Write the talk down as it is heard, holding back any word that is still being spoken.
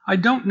I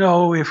don't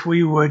know if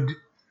we would,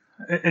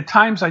 at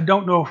times, I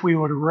don't know if we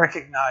would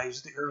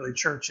recognize the early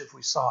church if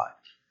we saw it.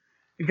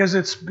 Because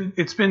it's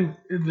been,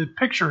 the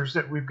pictures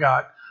that we've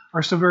got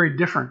are so very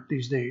different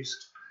these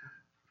days.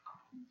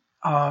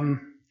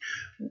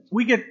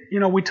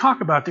 We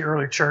talk about the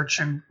early church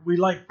and we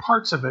like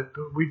parts of it,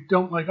 but we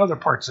don't like other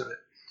parts of it.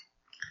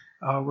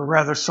 We're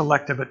rather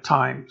selective at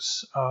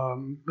times.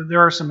 But there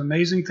are some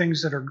amazing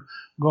things that are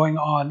going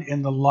on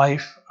in the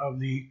life of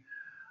the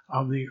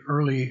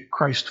early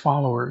Christ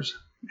followers.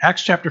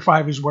 Acts chapter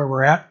 5 is where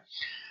we're at.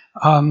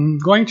 I'm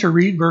going to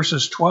read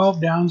verses 12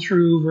 down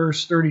through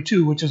verse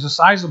 32, which is a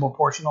sizable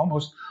portion,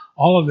 almost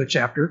all of the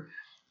chapter.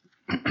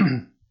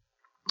 And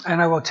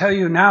I will tell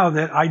you now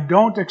that I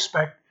don't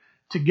expect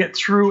to get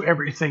through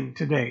everything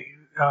today.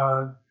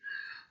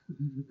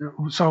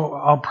 So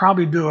I'll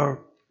probably do a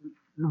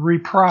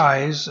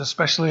reprise,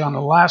 especially on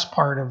the last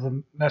part of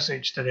the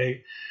message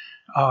today,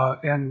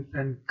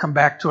 and come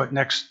back to it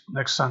next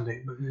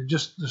Sunday. But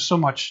there's so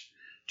much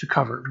to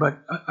cover. But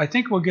I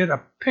think we'll get a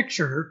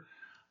picture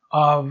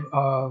of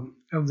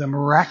the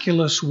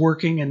miraculous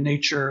working and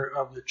nature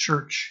of the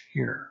church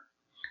here.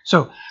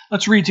 So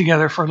let's read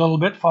together for a little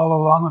bit.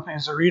 Follow along with me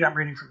as I read. I'm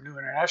reading from New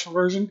International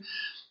Version,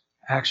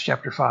 Acts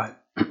chapter 5.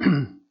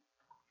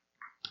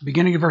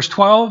 Beginning of verse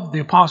 12, the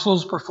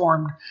apostles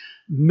performed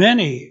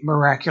many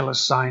miraculous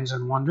signs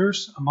and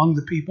wonders among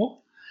the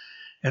people,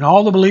 and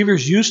all the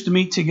believers used to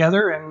meet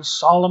together in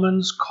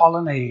Solomon's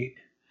colonnade.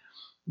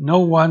 No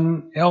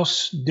one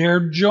else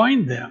dared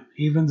join them,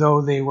 even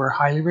though they were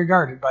highly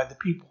regarded by the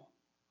people.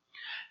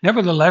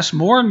 Nevertheless,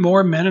 more and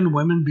more men and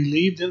women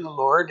believed in the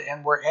Lord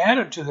and were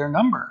added to their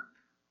number.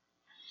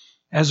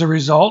 As a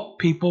result,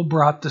 people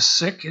brought the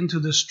sick into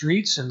the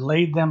streets and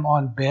laid them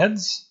on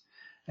beds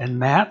and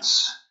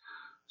mats,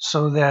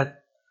 so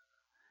that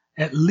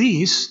at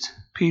least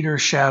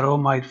Peter's shadow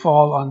might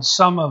fall on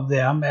some of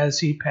them as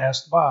he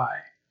passed by.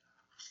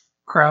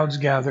 Crowds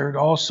gathered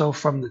also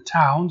from the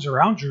towns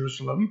around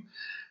Jerusalem,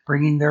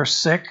 bringing their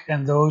sick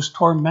and those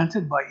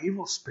tormented by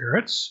evil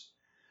spirits,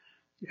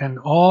 and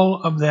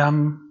all of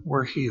them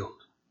were healed.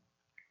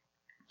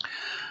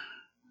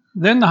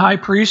 Then the high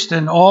priest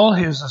and all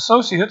his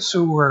associates,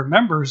 who were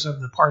members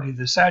of the party of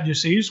the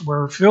Sadducees,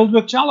 were filled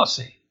with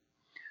jealousy.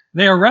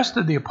 They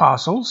arrested the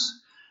apostles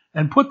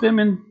and put them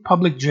in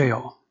public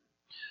jail.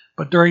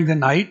 But during the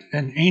night,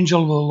 an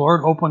angel of the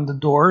Lord opened the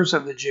doors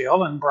of the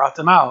jail and brought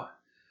them out.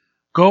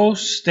 "Go,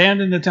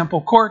 stand in the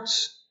temple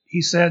courts,"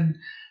 he said,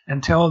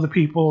 "and tell the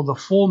people the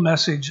full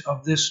message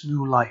of this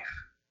new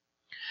life."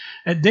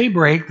 At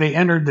daybreak, they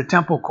entered the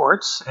temple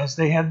courts, as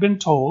they had been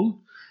told,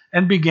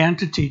 and began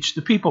to teach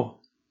the people.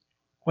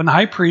 When the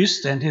high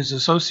priest and his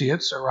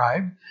associates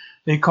arrived,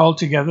 they called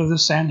together the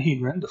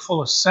Sanhedrin, the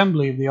full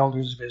assembly of the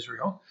elders of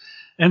Israel,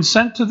 and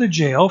sent to the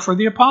jail for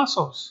the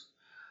apostles.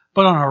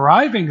 But on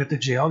arriving at the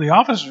jail, the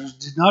officers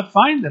did not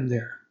find them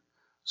there.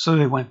 So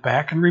they went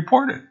back and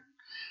reported,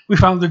 "We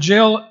found the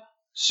jail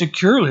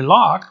securely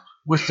locked,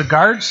 with the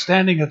guards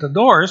standing at the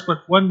doors,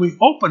 but when we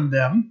opened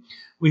them,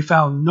 we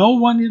found no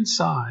one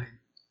inside."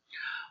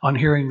 On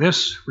hearing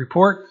this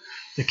report,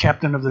 the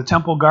captain of the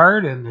temple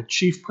guard and the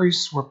chief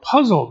priests were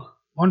puzzled,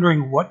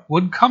 wondering what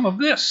would come of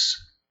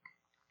this.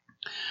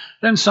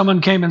 Then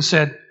someone came and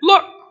said,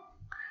 "Look,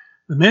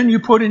 the men you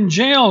put in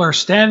jail are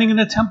standing in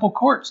the temple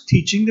courts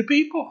teaching the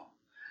people."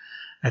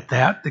 At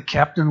that, the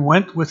captain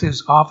went with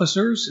his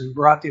officers and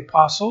brought the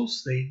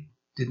apostles. They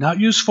did not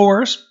use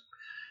force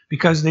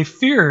because they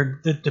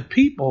feared that the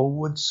people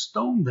would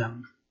stone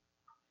them.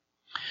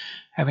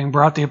 Having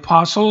brought the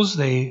apostles,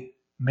 they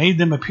made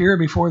them appear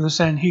before the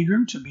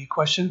Sanhedrin to be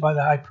questioned by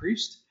the high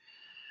priest.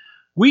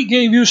 "We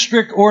gave you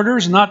strict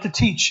orders not to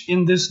teach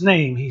in this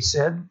name," he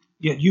said,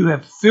 "yet you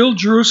have filled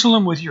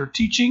Jerusalem with your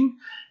teaching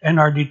and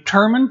are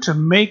determined to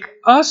make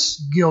us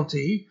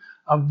guilty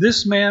of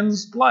this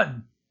man's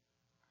blood."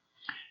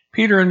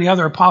 Peter and the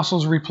other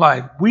apostles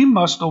replied, "We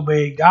must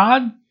obey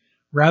God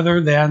rather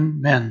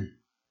than men.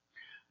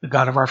 The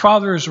God of our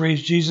fathers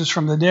raised Jesus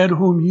from the dead,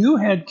 whom you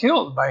had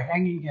killed by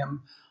hanging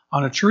him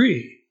on a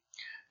tree.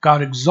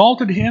 God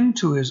exalted him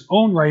to his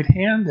own right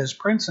hand as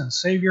Prince and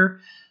Savior,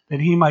 that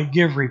he might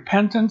give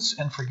repentance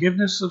and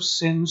forgiveness of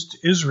sins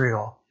to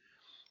Israel.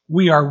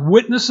 We are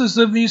witnesses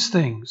of these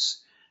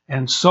things,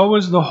 and so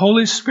is the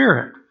Holy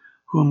Spirit,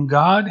 whom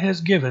God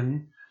has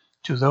given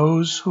to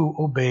those who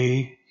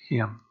obey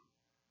him."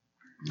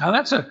 Now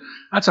that's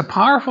a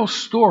powerful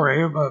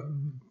story, a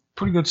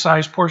pretty good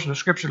sized portion of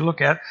Scripture to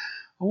look at.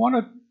 I want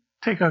to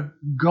take a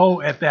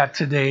go at that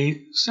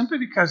today, simply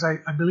because I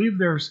believe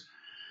there's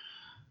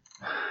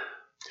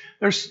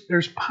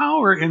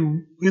power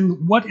in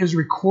what is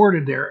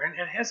recorded there, and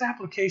it has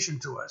application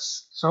to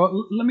us.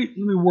 So let me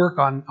work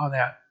on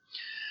that.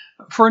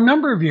 For a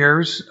number of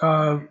years,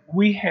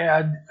 we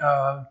had,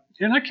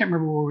 and I can't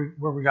remember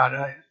where we got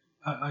it.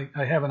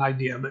 I have an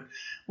idea, but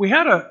we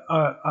had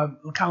a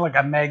kind of like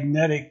a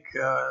magnetic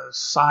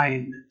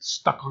sign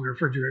stuck on the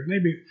refrigerator.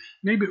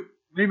 Maybe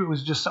it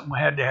was just something we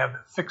had to have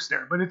fixed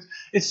there. But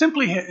it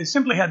simply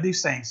had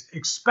these things: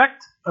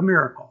 expect a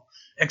miracle.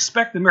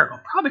 Expect the miracle.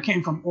 Probably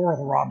came from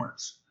Oral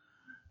Roberts.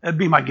 That'd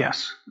be my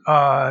guess.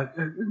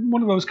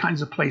 One of those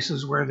kinds of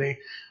places where they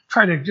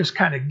try to just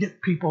kind of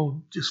get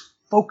people just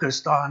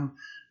focused on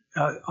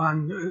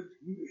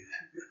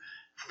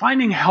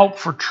finding help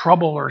for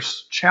trouble or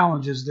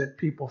challenges that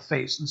people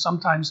face. And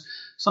sometimes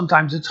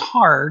it's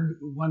hard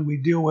when we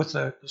deal with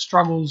the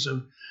struggles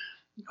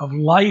of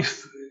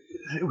life.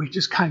 We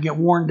just kind of get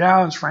worn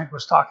down, as Frank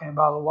was talking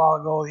about a while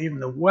ago. Even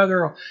the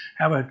weather will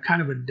have a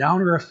kind of a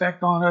downer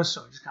effect on us.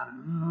 So we just kind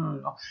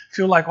of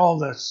feel like all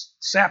the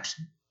sap's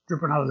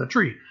dripping out of the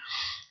tree.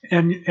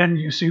 And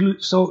you see,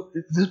 so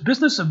this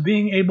business of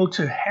being able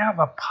to have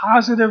a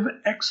positive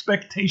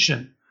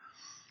expectation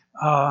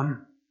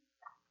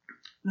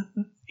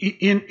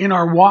in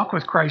our walk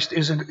with Christ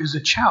is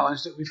a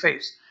challenge that we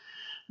face.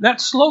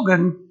 That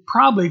slogan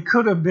probably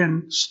could have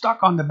been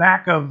stuck on the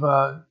back of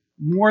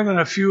more than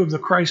a few of the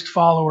Christ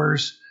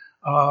followers'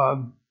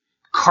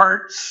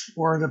 carts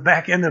or the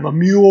back end of a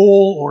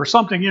mule or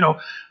something.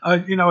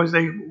 As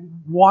they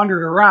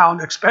wandered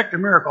around, expect a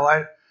miracle.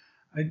 I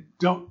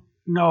don't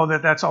know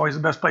that that's always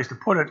the best place to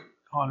put it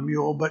on a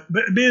mule, but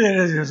be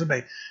it as it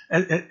may,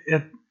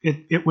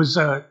 it was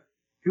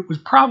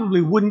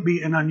probably wouldn't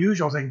be an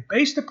unusual thing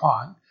based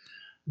upon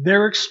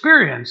their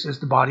experience as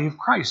the body of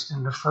Christ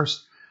in the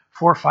first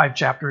 4 or 5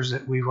 chapters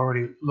that we've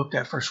already looked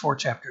at, first 4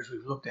 chapters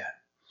we've looked at.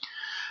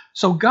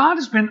 So God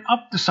has been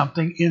up to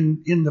something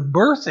in the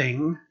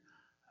birthing,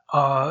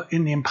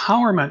 in the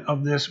empowerment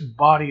of this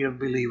body of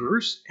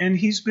believers, and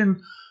he's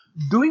been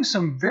doing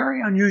some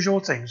very unusual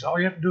things. All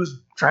you have to do is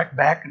track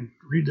back and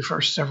read the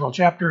first several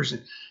chapters,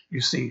 and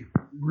you see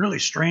really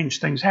strange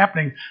things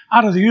happening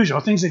out of the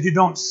usual, things that you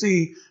don't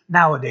see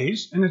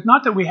nowadays. And it's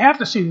not that we have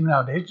to see them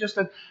nowadays, just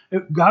that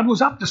God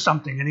was up to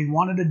something, and he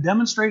wanted to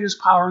demonstrate his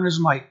power and his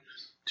might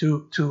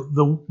to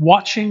the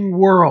watching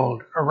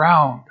world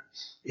around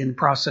in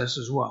process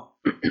as well.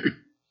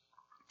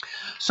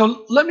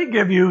 So let me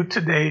give you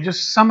today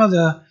just some of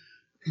the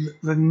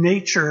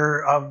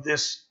nature of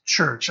this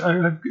church.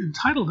 I've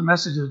entitled the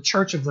message "The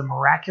Church of the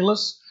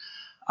Miraculous."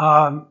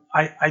 I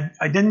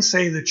didn't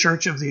say the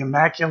Church of the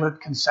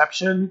Immaculate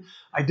Conception.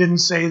 I didn't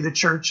say the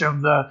Church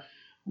of the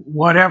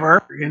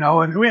whatever,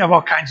 and we have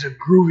all kinds of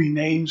groovy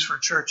names for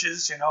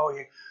churches.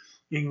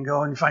 You can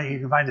go and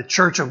find the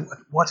Church of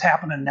what's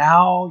happening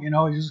now.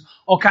 There's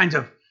all kinds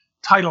of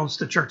titles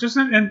to churches,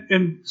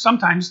 and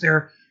sometimes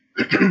they're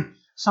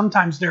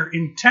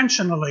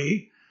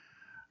intentionally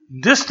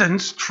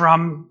distanced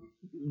from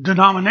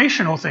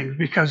denominational things,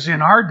 because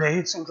in our day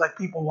it seems like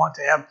people want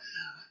to have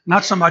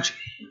not so much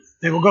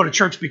they will go to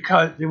church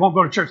because they won't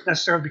go to church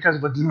necessarily because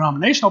of a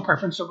denominational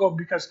preference. They'll go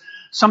because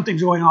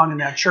something's going on in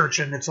that church,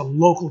 and it's a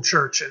local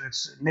church, and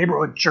it's a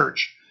neighborhood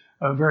church,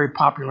 a very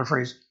popular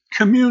phrase,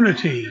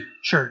 community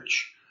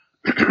church.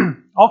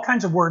 All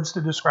kinds of words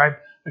to describe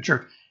the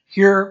church.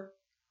 Here,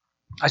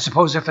 I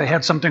suppose if they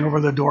had something over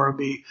the door, it would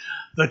be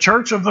the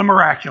Church of the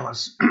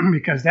Miraculous,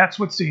 because that's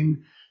what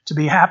seemed to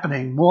be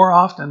happening more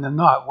often than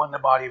not when the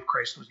body of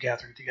Christ was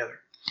gathering together.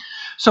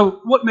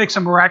 So what makes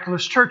a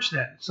miraculous church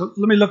then? So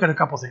let me look at a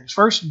couple things.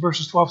 First, in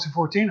verses 12 through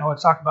 14, I want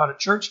to talk about a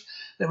church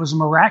that was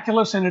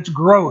miraculous in its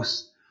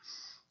growth.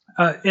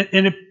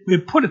 And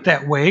it put it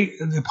that way.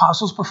 The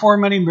apostles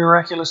performed many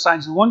miraculous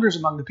signs and wonders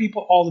among the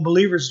people. All the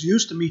believers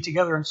used to meet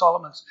together in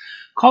Solomon's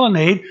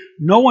colonnade.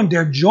 No one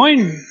dared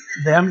join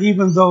them,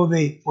 even though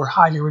they were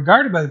highly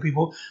regarded by the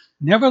people.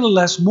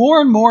 Nevertheless,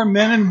 more and more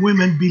men and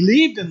women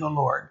believed in the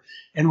Lord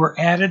and were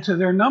added to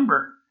their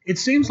number. It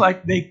seems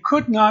like they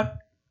could not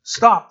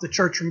stop the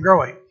church from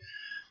growing.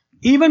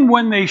 Even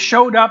when they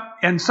showed up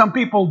and some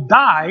people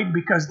died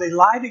because they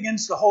lied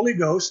against the Holy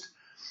Ghost,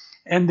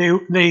 and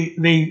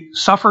they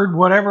suffered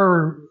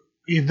whatever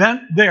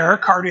event there,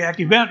 cardiac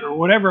event or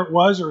whatever it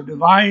was, or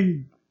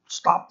divine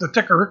stop the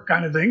ticker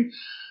kind of thing.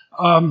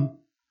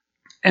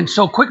 And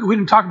so quickly, we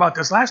didn't talk about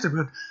this last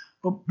time,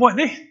 but boy,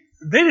 they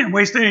didn't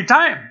waste any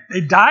time.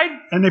 They died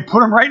and they put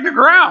them right in the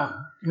ground.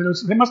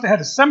 So they must have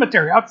had a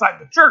cemetery outside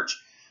the church,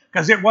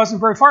 because it wasn't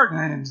very far.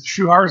 And a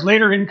few hours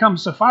later, in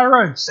comes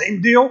Sapphira, and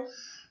same deal.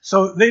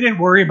 So they didn't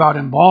worry about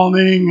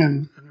embalming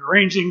and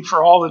arranging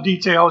for all the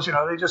details.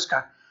 They just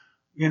got,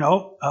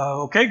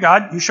 okay,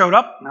 God, you showed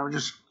up. Now we're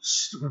just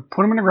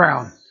put them in the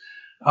ground.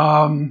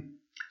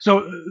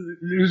 So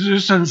there's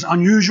just an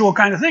unusual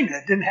kind of thing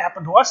that didn't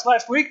happen to us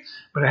last week,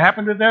 but it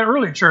happened at that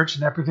early church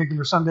in that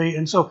particular Sunday.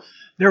 And so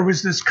there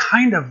was this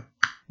kind of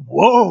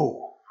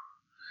whoa,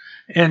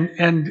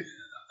 and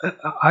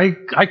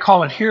I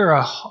call it here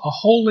a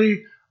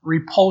holy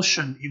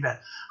repulsion event.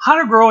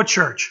 How to grow a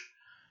church?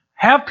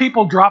 Have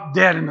people drop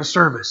dead in the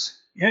service.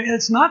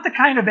 It's not the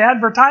kind of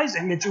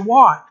advertising that you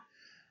want.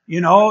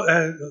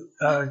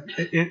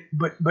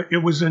 But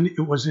it was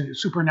a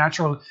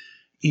supernatural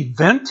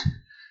event,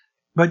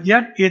 but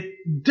yet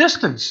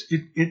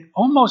it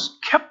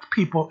almost kept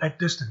people at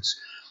distance.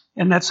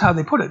 And that's how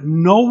they put it.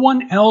 No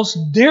one else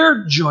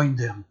dared join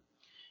them,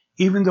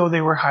 even though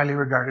they were highly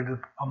regarded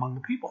among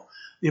the people.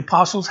 The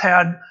apostles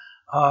had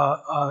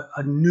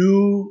a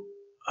new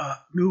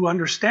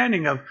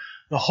understanding of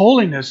the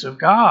holiness of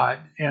God,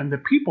 and the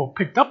people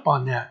picked up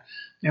on that.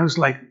 And it was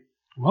like,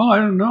 Well, I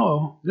don't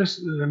know.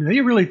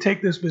 They really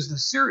take this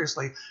business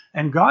seriously,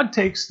 and God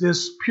takes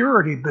this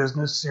purity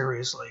business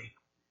seriously.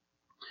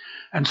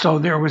 And so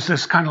there was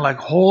this kind of like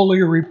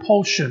holy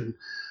repulsion,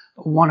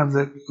 one of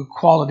the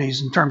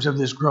qualities in terms of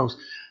this growth.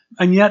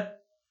 And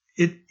yet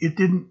it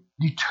didn't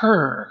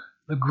deter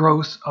the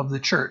growth of the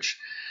church.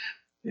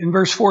 In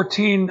verse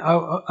 14,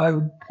 I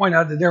would point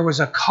out that there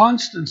was a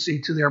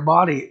constancy to their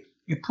body.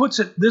 It puts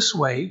it this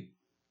way: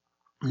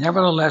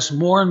 nevertheless,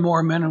 more and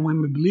more men and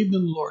women believed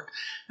in the Lord,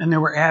 and they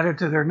were added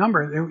to their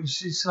number.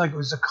 It's like it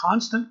was a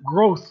constant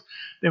growth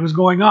that was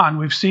going on.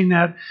 We've seen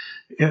that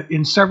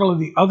in several of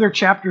the other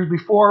chapters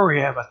before.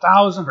 We have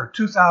 1,000 or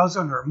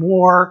 2,000 or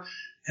more,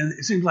 and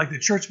it seems like the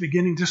church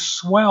beginning to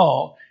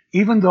swell,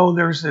 even though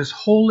there's this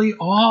holy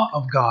awe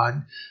of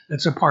God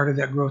that's a part of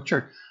that growth,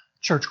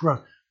 church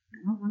growth.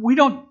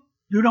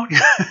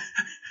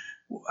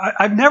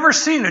 I've never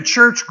seen a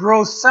church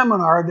growth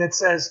seminar that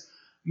says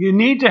you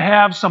need to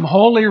have some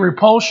holy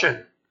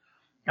repulsion.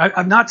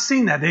 I've not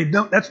seen that.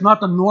 That's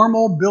not the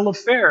normal bill of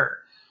fare,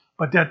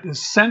 but that the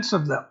sense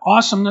of the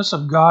awesomeness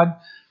of God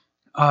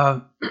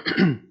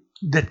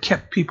that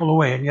kept people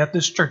away. And yet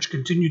this church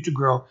continued to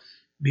grow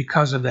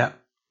because of that.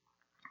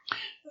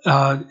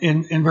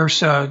 In verse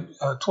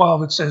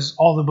 12, it says,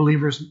 all the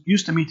believers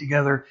used to meet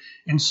together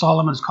in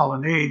Solomon's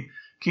colonnade.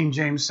 King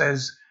James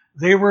says,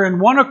 they were in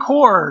one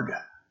accord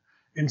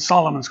in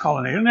Solomon's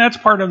colonnade. And that's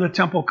part of the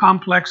temple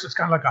complex. It's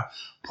kind of like a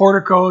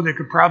portico that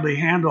could probably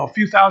handle a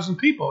few thousand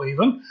people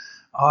even,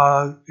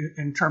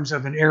 in terms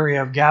of an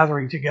area of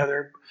gathering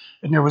together.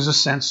 And there was a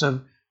sense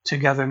of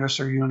togetherness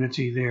or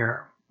unity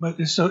there.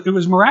 But so it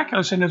was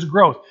miraculous in its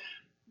growth.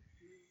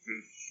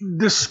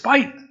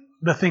 Despite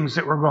the things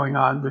that were going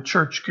on, the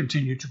church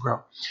continued to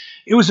grow.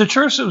 It was a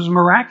church that was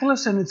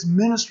miraculous in its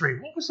ministry.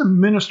 What was the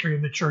ministry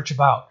of the church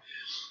about?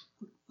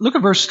 Look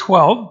at verse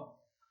 12.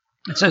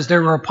 It says,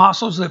 there were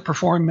apostles that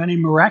performed many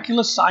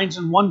miraculous signs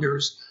and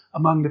wonders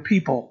among the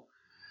people.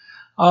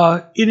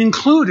 It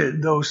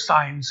included those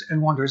signs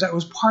and wonders. That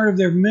was part of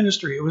their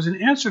ministry. It was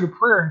an answer to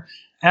prayer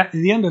at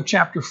the end of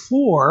chapter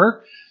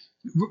 4,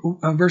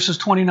 verses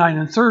 29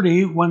 and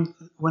 30, when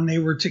they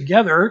were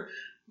together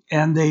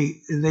and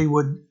they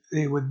would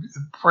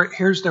pray.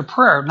 Here's their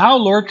prayer. Now,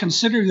 Lord,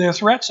 consider their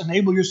threats.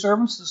 Enable your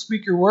servants to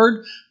speak your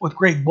word with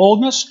great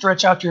boldness.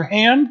 Stretch out your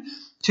hand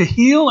to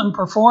heal and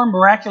perform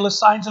miraculous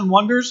signs and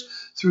wonders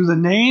through the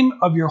name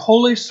of your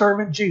holy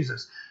servant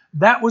Jesus.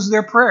 That was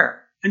their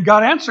prayer. And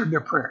God answered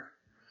their prayer.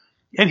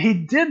 And he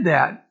did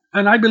that.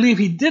 And I believe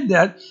he did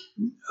that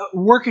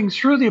working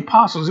through the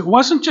apostles. It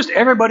wasn't just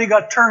everybody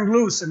got turned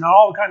loose and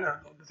all kind of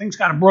things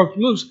kind of broke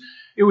loose.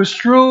 It was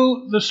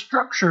through the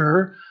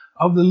structure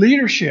of the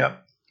leadership,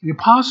 the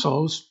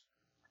apostles,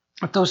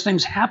 that those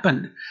things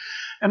happened.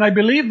 And I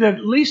believe that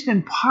at least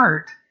in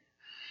part,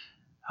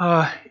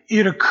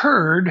 it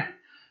occurred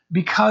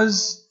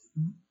because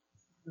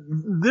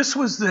this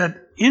was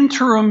that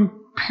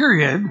interim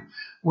period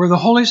where the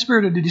Holy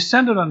Spirit had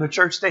descended on the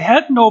church. They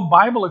had no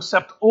Bible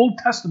except Old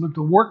Testament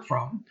to work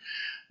from.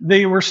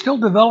 They were still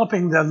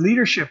developing the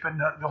leadership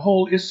and the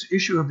whole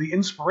issue of the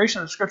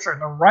inspiration of Scripture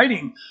and the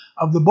writing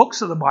of the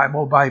books of the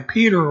Bible by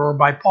Peter or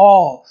by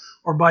Paul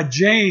or by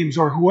James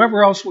or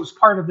whoever else was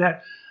part of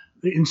that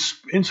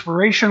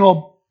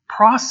inspirational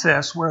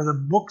process where the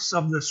books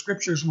of the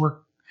Scriptures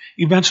were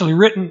eventually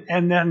written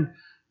and then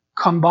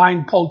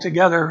combined, pulled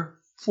together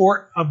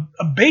for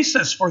a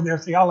basis for their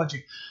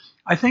theology.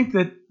 I think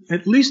that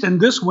at least in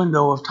this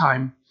window of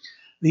time,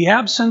 the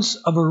absence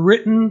of a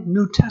written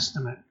New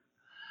Testament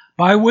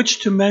by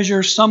which to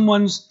measure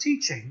someone's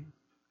teaching,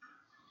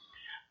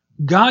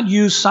 God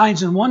used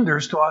signs and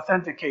wonders to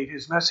authenticate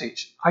his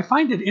message. I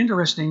find it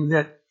interesting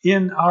that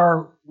in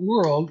our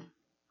world,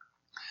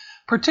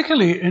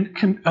 particularly,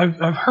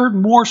 I've heard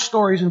more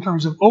stories in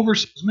terms of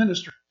overseas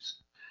ministries,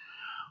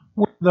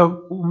 where the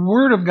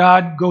Word of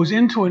God goes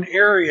into an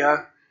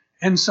area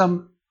and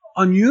some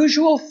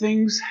unusual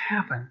things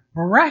happen,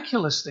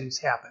 miraculous things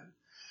happen,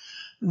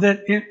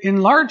 that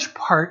in large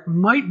part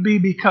might be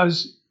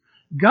because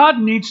God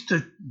needs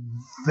to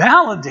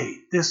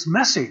validate this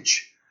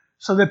message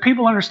so that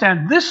people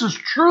understand this is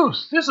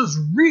truth, this is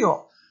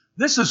real,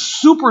 this is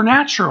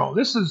supernatural,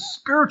 this is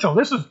spiritual,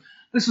 this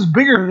is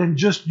bigger than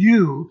just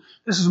you,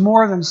 this is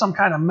more than some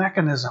kind of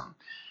mechanism.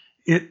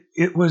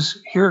 It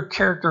was here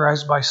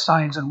characterized by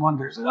signs and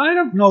wonders. And I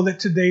don't know that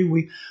today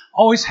we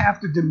always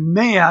have to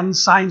demand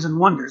signs and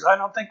wonders. I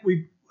don't think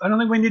we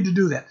need to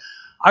do that.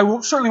 I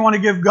will certainly want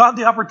to give God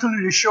the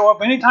opportunity to show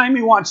up anytime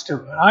he wants to.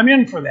 And I'm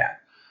in for that.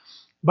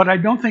 But I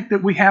don't think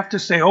that we have to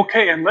say,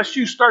 okay, unless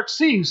you start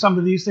seeing some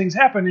of these things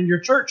happen in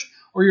your church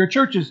or your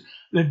churches,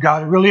 that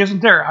God really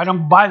isn't there. I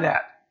don't buy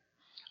that.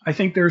 I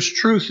think there's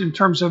truth in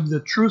terms of the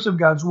truth of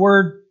God's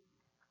word,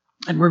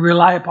 and we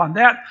rely upon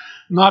that,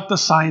 not the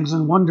signs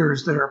and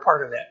wonders that are a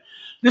part of that.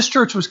 This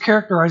church was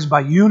characterized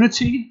by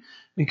unity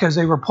because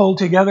they were pulled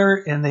together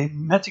and they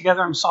met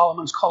together in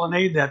Solomon's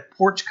colonnade, that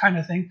porch kind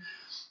of thing.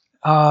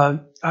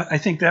 I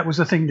think that was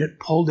the thing that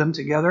pulled them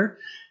together.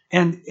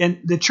 And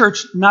the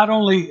church not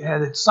only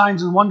had its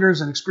signs and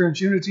wonders and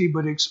experienced unity,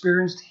 but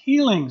experienced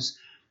healings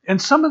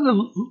And some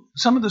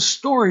of the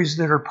stories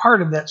that are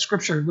part of that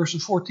scripture,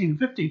 verses 14 and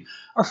 15,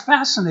 are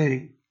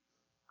fascinating.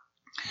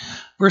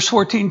 Verse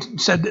 14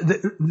 said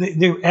that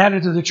they were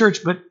added to the church,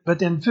 but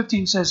then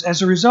 15 says,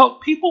 as a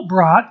result, people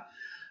brought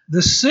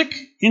the sick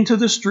into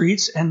the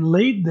streets and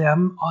laid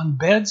them on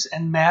beds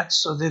and mats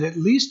so that at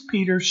least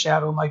Peter's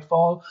shadow might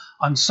fall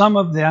on some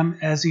of them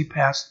as he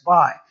passed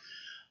by.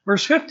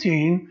 Verse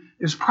 15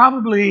 is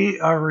probably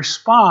a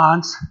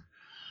response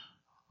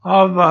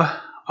of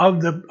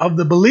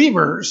the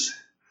believers,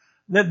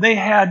 that they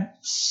had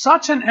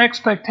such an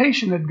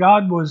expectation that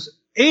God was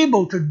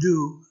able to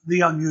do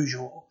the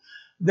unusual,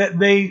 that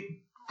they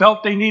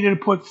felt they needed to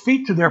put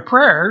feet to their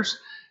prayers,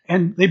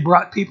 and they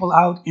brought people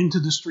out into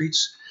the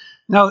streets.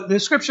 Now, the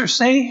scriptures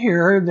say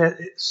here that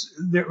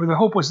the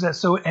hope was that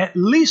so at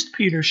least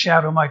Peter's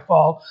shadow might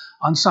fall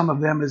on some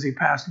of them as he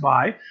passed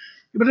by.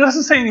 But it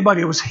doesn't say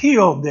anybody was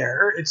healed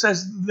there. It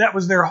says that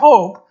was their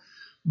hope.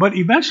 But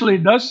eventually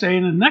it does say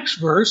in the next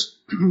verse,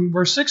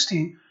 verse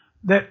 16,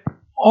 that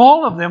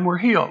all of them were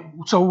healed.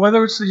 So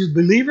whether it's these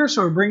believers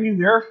who are bringing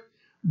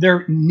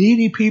their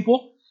needy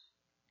people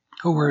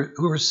who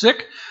were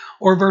sick,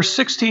 or verse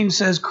 16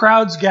 says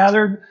crowds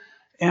gathered,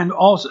 and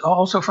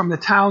also from the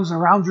towns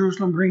around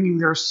Jerusalem bringing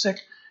their sick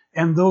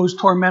and those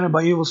tormented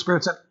by evil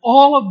spirits, that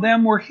all of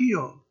them were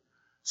healed.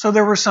 So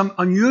there were some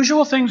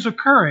unusual things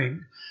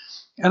occurring.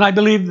 And I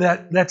believe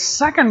that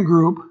second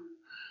group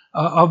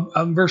of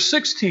verse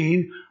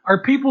 16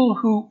 are people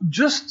who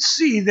just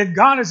see that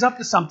God is up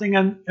to something,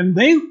 and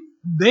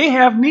they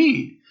have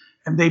need,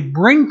 and they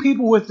bring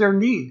people with their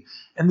need.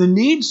 And the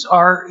needs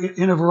are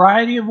in a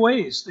variety of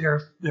ways.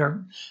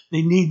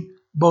 They need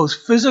both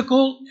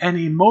physical and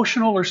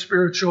emotional or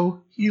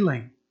spiritual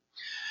healing.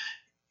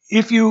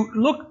 If you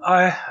look,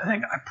 I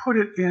think I put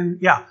it in,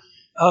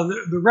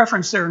 the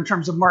reference there in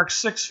terms of Mark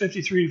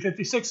 6:53 to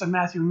 56 and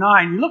Matthew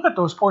 9, you look at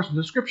those portions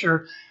of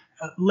Scripture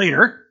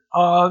later,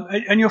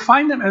 and you'll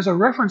find them as a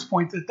reference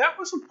point that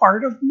was a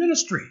part of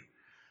ministry.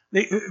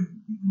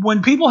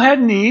 When people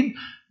had need,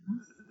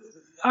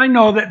 I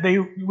know that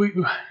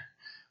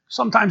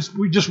sometimes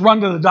we just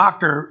run to the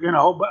doctor,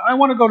 but I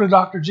want to go to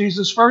Dr.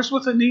 Jesus first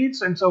with the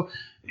needs. And so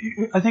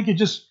I think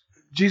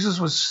Jesus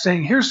was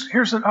saying,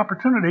 here's an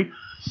opportunity.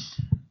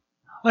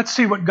 Let's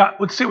see what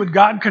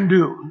God can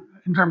do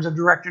in terms of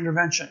direct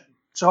intervention.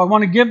 So I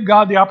want to give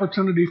God the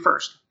opportunity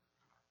first.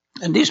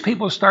 And these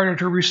people started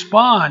to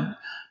respond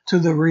to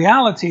the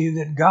reality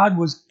that God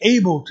was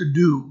able to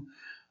do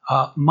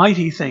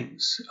mighty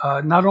things,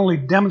 not only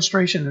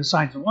demonstration and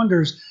signs and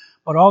wonders,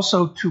 but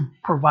also to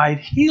provide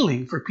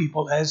healing for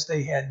people as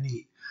they had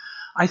need.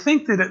 I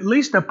think that at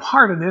least a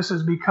part of this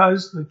is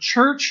because the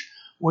church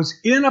was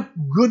in a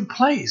good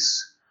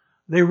place.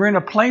 They were in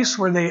a place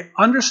where they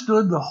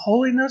understood the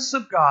holiness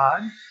of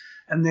God,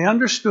 and they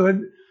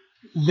understood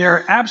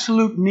their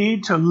absolute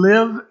need to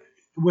live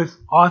with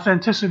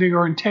authenticity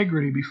or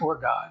integrity before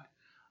God.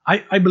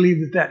 I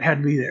believe that had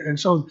to be there. And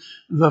so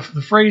the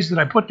phrase that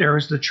I put there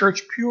is the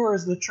church pure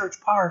is the church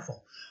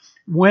powerful.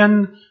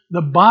 When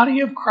the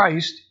body of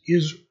Christ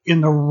is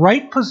in the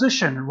right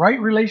position, right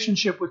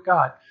relationship with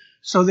God,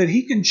 so that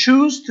he can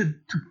choose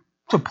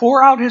to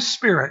pour out his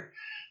Spirit,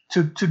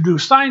 to do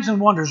signs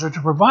and wonders, or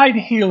to provide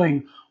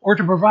healing, or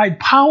to provide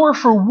power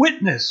for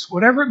witness,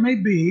 whatever it may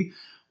be,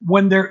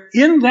 when they're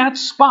in that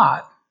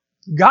spot,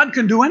 God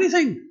can do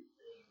anything.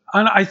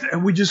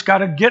 And we just got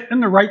to get in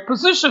the right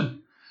position.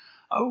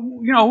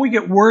 We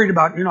get worried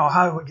about,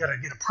 how we got to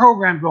get a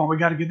program going. We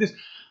got to get this.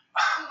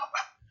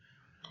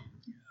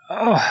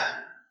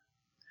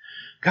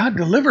 God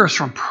delivers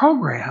from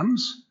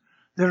programs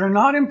that are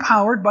not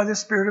empowered by the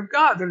Spirit of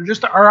God, that are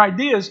just our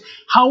ideas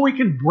how we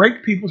can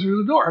break people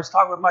through the door. I was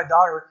talking with my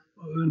daughter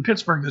in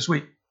Pittsburgh this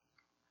week.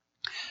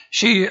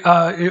 She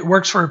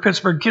works for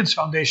Pittsburgh Kids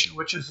Foundation,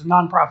 which is a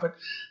nonprofit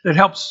that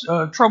helps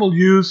troubled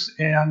youth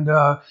and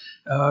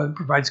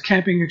provides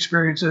camping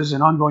experiences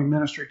and ongoing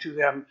ministry to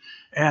them.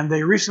 And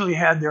they recently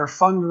had their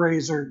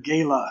fundraiser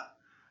gala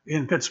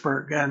in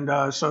Pittsburgh,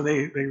 and so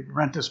they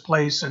rent this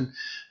place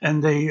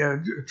and they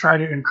try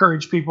to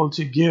encourage people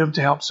to give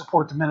to help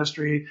support the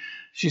ministry.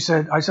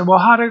 I said, well,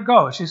 how did it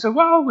go? She said,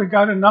 well, we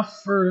got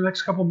enough for the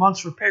next couple of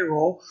months for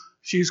payroll.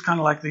 She's kind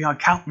of like the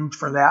accountant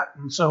for that,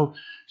 and so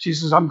she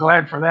says, I'm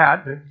glad for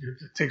that.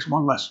 It takes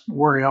one less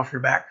worry off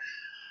your back.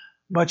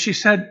 But she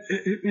said,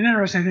 an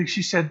interesting thing.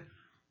 She said,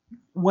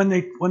 when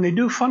they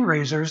do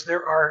fundraisers,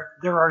 there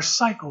are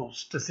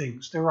cycles to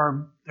things. There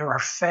are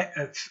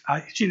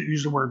she didn't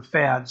use the word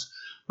fads,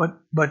 but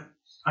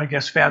I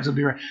guess fads would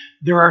be right.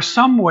 There are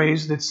some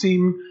ways that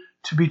seem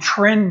to be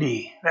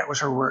trendy. That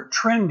was her word,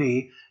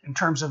 trendy, in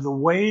terms of the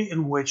way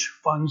in which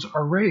funds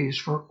are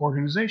raised for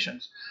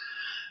organizations.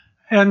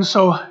 And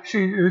so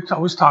she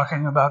was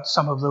talking about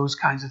some of those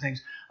kinds of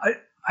things.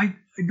 I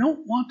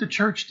don't want the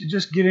church to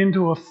just get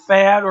into a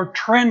fad or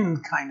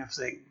trend kind of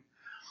thing.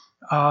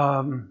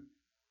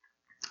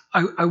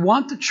 I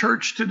want the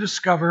church to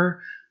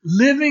discover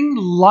living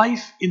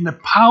life in the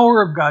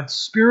power of God's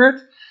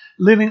Spirit,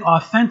 living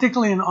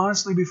authentically and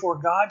honestly before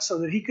God, so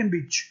that he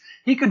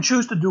can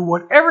choose to do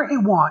whatever he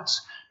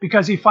wants,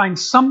 because he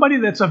finds somebody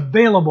that's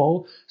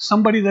available,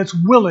 somebody that's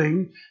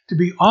willing to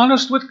be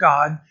honest with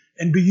God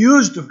and be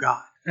used of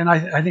God. And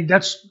I think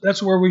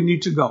that's where we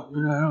need to go. I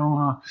don't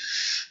want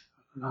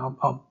to,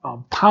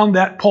 I'll pound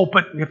that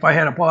pulpit. If I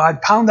had a pulpit,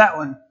 I'd pound that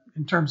one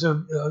in terms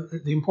of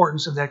the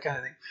importance of that kind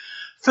of thing.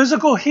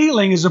 Physical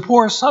healing is a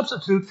poor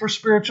substitute for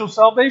spiritual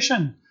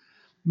salvation.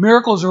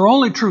 Miracles are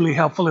only truly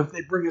helpful if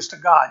they bring us to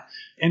God.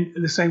 And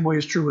the same way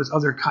is true with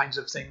other kinds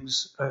of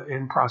things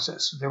in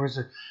process.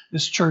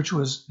 This church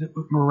was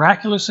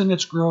miraculous in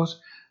its growth,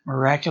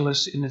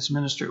 miraculous in its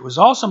ministry. It was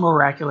also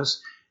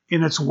miraculous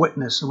in its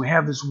witness. And we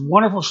have this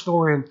wonderful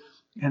story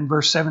in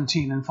verse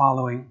 17 and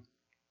following.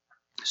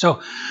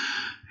 So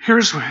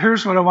here's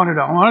what I want to do.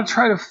 I want to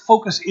try to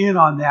focus in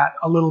on that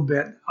a little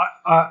bit.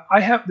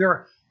 I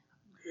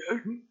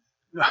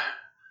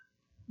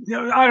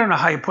don't know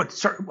how you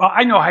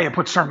I know how you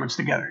put sermons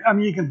together. I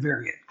mean, you can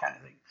vary it kind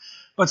of thing.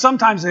 But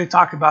sometimes they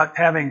talk about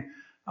having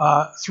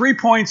 3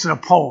 points in a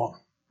poem.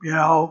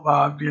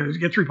 You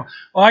get 3 points.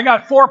 Well, I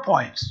got 4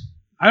 points.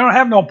 I don't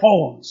have no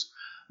poems,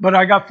 but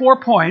I got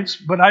 4 points.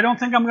 But I don't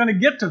think I'm going to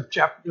get to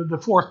the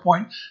 4th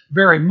point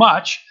very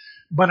much.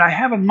 But I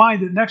have in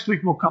mind that next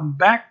week we'll come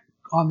back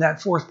on that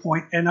 4th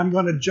point, and I'm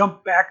going to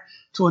jump back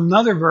to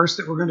another verse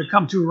that we're going to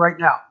come to right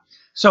now.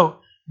 So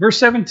verse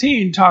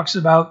 17 talks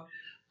about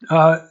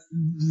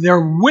their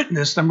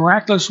witness, the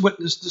miraculous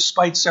witness,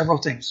 despite several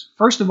things.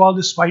 First of all,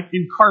 despite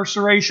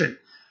incarceration.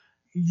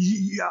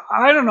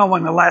 I don't know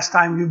when the last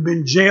time you've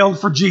been jailed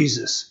for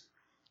Jesus.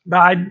 But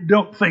I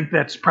don't think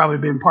that's probably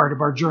been part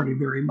of our journey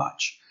very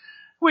much.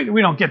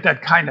 We don't get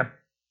that kind of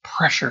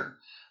pressure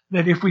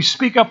that if we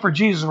speak up for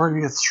Jesus, we're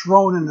going to get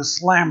thrown in the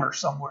slammer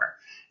somewhere,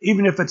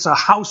 even if it's a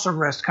house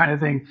arrest kind of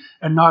thing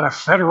and not a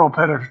federal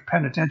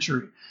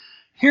penitentiary.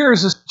 Here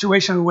is a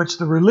situation in which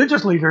the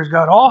religious leaders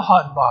got all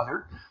hot and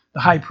bothered. The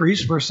high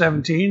priest, verse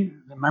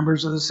 17, the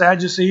members of the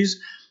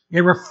Sadducees,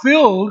 they were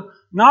filled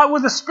not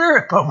with the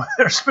Spirit, but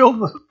they're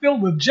filled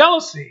with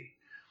jealousy.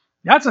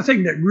 That's the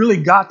thing that really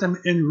got them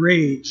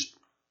enraged.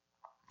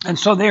 And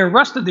so they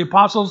arrested the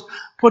apostles,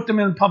 put them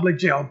in public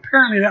jail.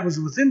 Apparently that was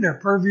within their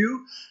purview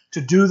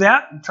to do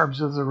that in terms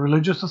of the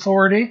religious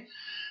authority.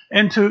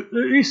 And to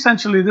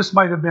essentially, this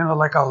might have been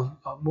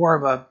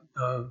more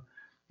of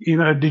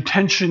even a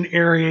detention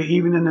area,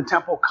 even in the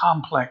temple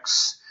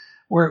complex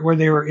where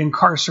they were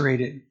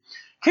incarcerated.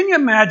 Can you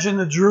imagine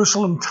the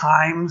Jerusalem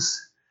Times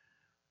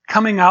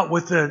coming out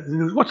with the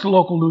news? What's the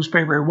local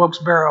newspaper here?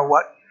 Wilkes-Barre,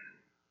 what?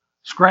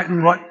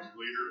 Scranton, what?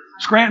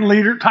 Scranton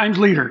Leader, Times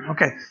Leader.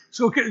 Okay,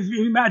 so can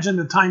you imagine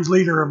the Times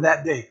Leader of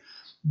that day?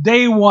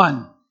 Day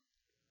 1,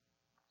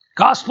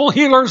 gospel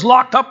healers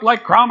locked up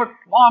like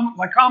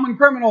common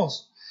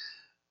criminals.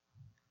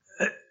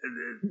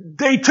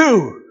 Day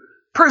 2,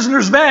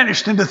 prisoners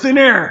vanished into thin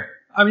air.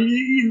 I mean,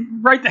 you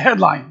write the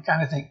headline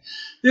kind of thing.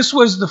 This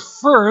was the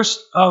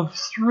first of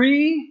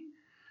 3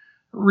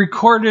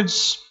 recorded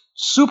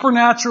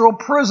supernatural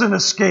prison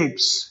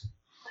escapes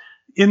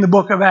in the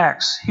book of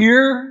Acts.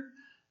 Here,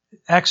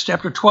 Acts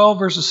chapter 12,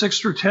 verses 6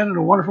 through 10, and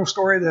a wonderful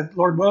story that,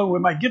 Lord willing, we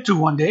might get to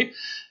one day.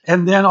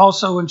 And then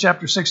also in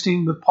chapter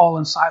 16 with Paul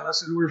and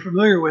Silas. And we're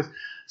familiar with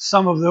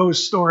some of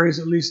those stories,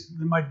 at least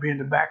they might be in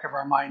the back of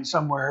our mind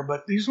somewhere.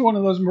 But these are one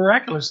of those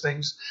miraculous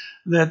things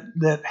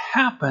that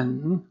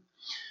happen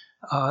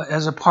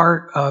as a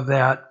part of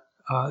that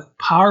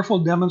powerful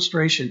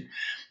demonstration.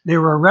 They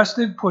were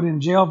arrested, put in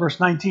jail, verse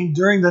 19.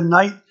 During the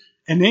night,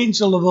 an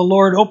angel of the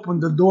Lord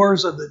opened the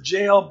doors of the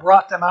jail,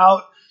 brought them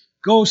out.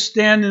 Go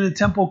stand in the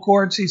temple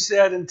courts, he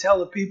said, and tell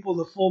the people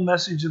the full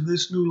message of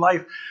this new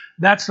life.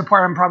 That's the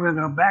part I'm probably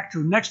going to go back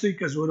to next week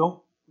because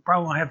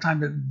probably won't have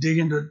time to dig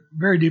into it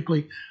very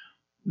deeply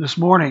this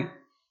morning.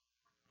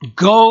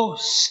 Go,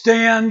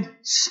 stand,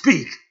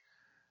 speak.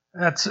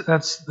 That's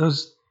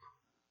those.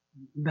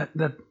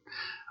 That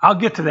I'll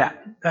get to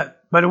that,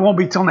 but it won't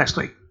be till next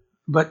week.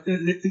 But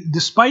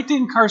despite the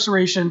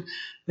incarceration,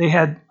 they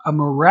had a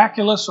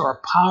miraculous or a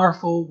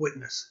powerful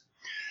witness.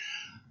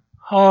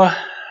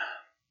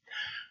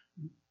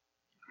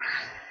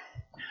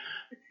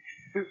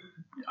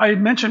 I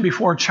mentioned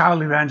before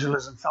Child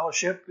Evangelism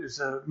Fellowship is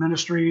a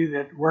ministry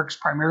that works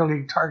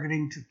primarily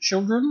targeting to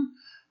children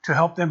to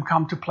help them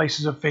come to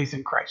places of faith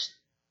in Christ.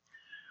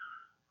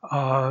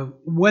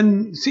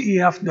 When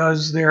CEF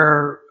does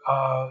their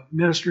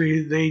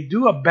ministry, they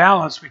do a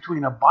balance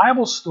between a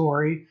Bible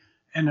story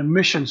and a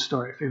mission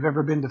story. If you've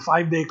ever been to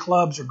 5-day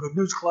clubs or good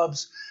news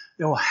clubs,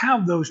 they will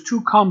have those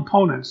 2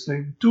 components,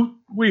 the 2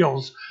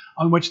 wheels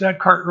on which that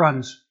cart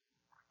runs.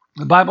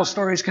 The Bible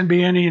stories can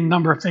be any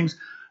number of things.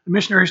 The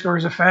missionary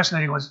stories are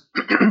fascinating ones.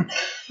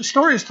 The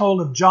story is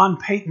told of John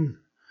Peyton,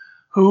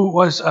 who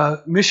was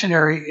a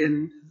missionary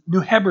in New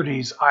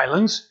Hebrides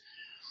Islands.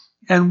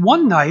 And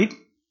one night,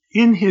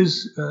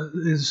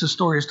 the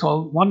story is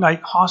told, one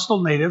night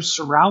hostile natives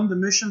surround the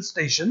mission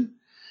station,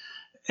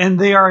 and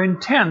they are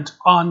intent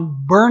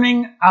on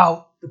burning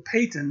out the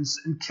Peytons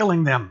and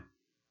killing them.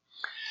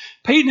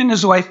 Peyton and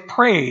his wife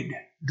prayed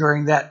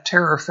during that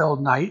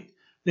terror-filled night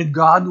that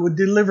God would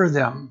deliver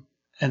them,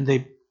 and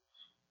they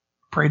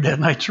prayed that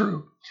night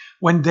through.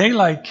 When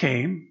daylight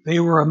came, they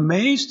were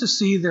amazed to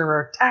see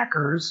their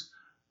attackers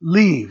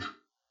leave.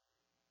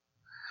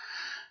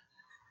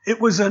 It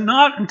was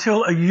not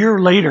until a year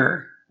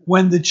later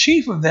when the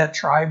chief of that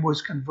tribe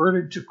was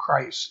converted to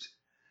Christ.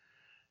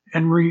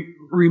 And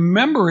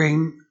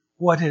remembering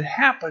what had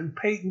happened,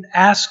 Peyton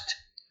asked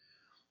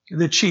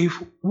the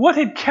chief what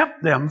had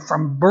kept them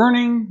from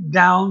burning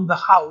down the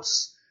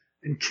house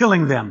and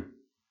killing them.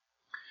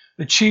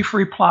 The chief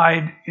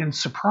replied in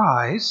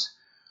surprise,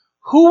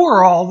 "Who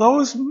were all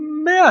those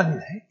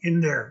men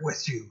in there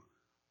with you?"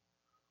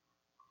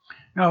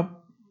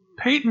 Now,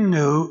 Peyton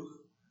knew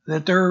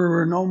that there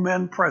were no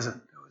men present.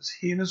 It was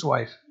he and his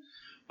wife.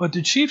 But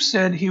the chief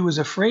said he was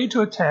afraid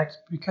to attack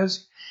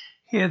because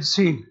he had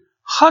seen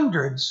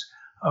hundreds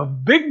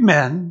of big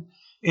men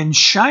in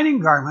shining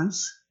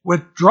garments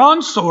with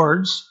drawn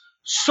swords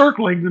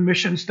circling the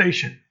mission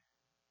station.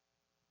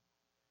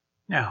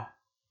 Now,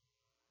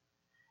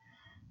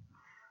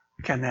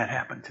 can that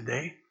happen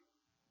today?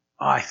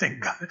 I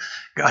think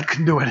God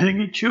can do anything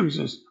he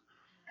chooses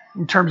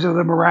in terms of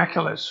the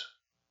miraculous.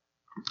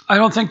 I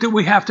don't think that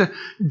we have to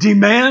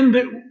demand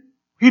that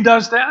he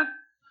does that.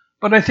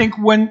 But I think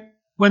when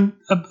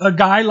a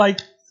guy like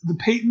the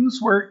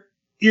Peytons were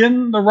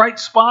in the right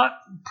spot,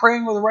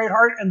 praying with the right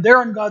heart, and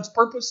they're in God's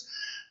purpose,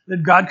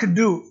 that God could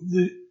do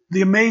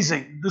the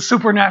amazing, the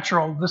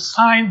supernatural, the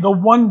sign, the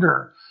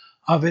wonder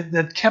of it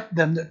that kept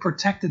them, that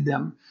protected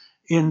them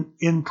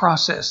in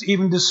process,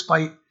 even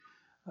despite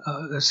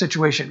the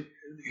situation.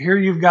 Here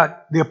you've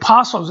got the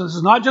apostles. This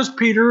is not just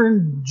Peter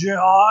and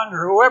John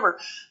or whoever.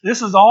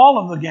 This is all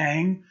of the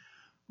gang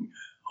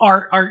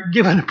are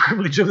given the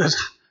privilege of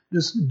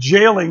this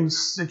jailing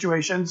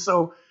situation.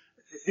 So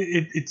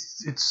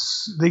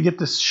it's they get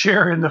to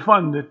share in the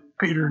fun that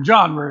Peter and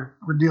John were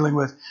dealing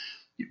with.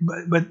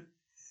 But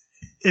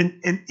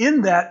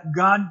in that,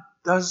 God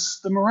does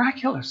the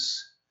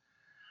miraculous.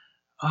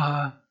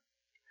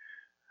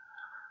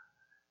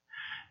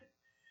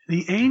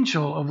 The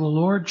angel of the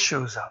Lord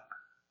shows up.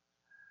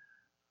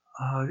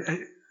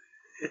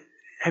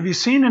 Have you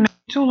seen an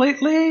angel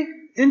lately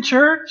in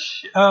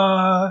church?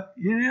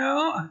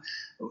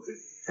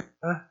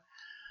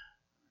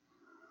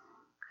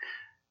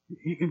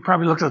 You can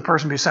probably look at the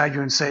person beside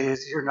you and say,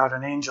 "You're not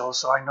an angel,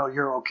 so I know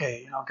you're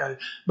okay."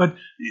 But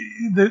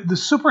the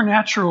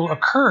supernatural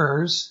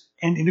occurs,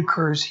 and it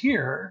occurs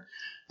here,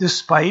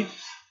 despite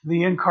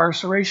the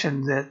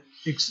incarceration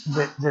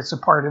that's a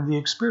part of the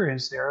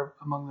experience there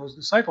among those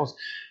disciples.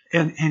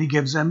 And he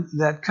gives them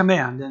that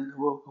command, and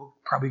we'll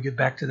probably get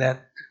back to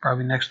that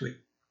probably next week.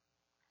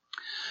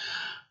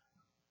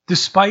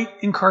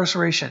 Despite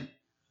incarceration,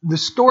 the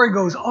story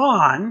goes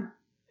on,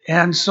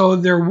 and so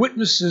their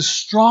witness is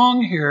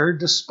strong here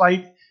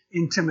despite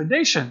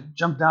intimidation.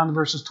 Jump down to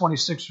verses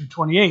 26 through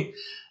 28,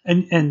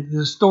 and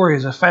the story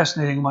is a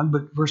fascinating one,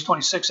 but verse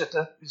 26, it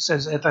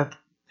says, at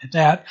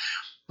that,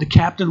 the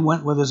captain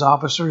went with his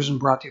officers and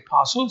brought the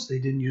apostles. They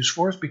didn't use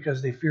force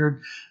because they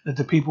feared that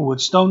the people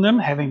would stone them.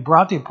 Having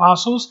brought the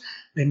apostles,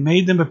 they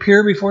made them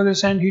appear before the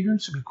Sanhedrin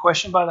to be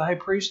questioned by the high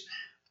priest.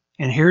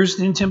 And here's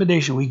the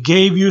intimidation. "We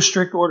gave you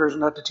strict orders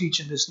not to teach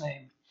in this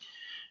name.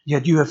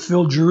 Yet you have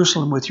filled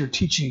Jerusalem with your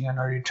teaching and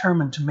are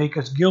determined to make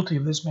us guilty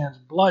of this man's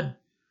blood."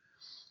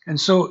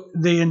 And so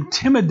they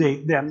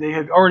intimidate them. They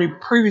had already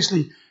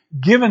previously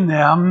given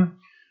them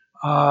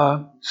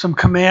some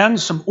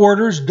commands, some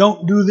orders.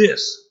 Don't do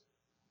this.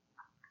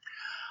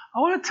 I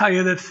want to tell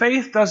you that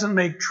faith doesn't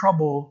make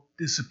trouble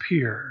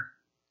disappear.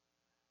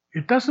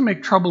 It doesn't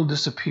make trouble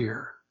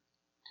disappear.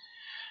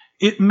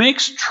 It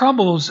makes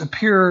troubles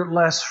appear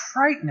less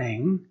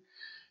frightening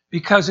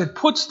because it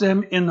puts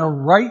them in the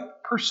right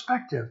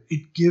perspective.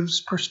 It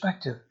gives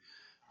perspective.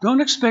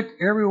 Don't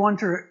expect everyone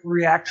to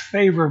react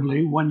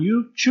favorably when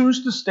you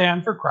choose to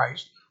stand for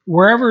Christ,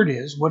 wherever it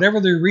is, whatever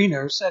the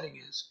arena or setting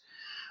is,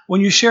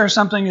 when you share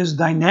something as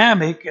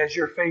dynamic as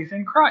your faith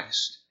in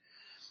Christ.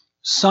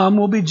 Some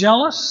will be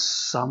jealous,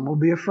 some will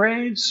be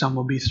afraid, some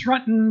will be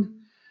threatened.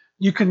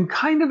 You can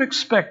kind of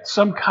expect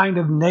some kind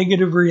of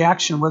negative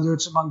reaction, whether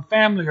it's among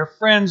family or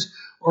friends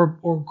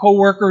or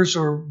co-workers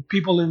or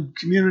people in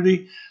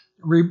community.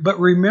 But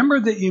remember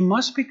that you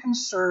must be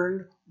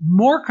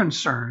more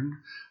concerned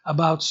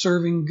about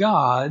serving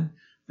God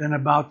than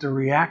about the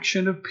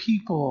reaction of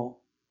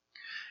people.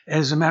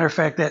 As a matter of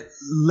fact, that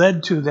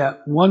led to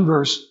that one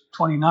verse,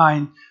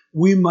 29,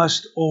 we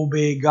must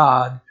obey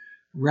God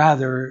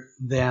rather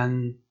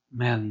than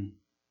men.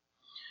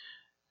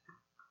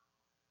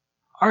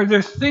 Are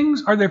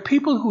there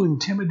people who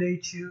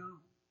intimidate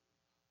you?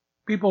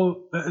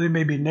 People, they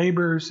may be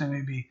neighbors, they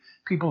may be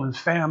people in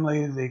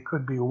family, they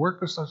could be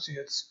work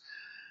associates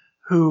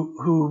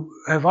who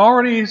have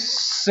already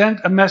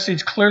sent a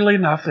message clearly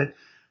enough that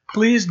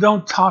please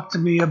don't talk to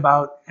me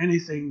about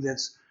anything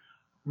that's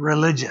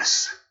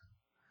religious.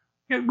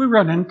 We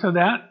run into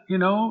that,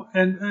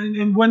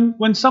 and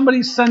when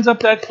somebody sends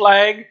up that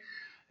flag,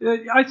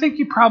 I think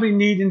you probably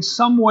need in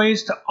some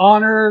ways to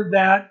honor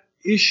that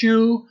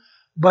issue,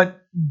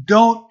 but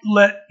don't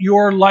let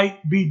your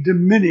light be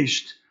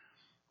diminished.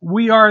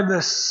 We are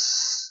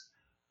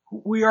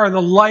We are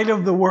the light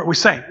of the world. We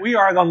say, we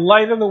are the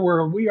light of the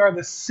world. We are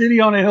the city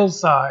on a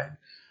hillside.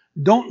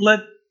 Don't let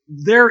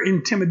their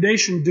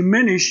intimidation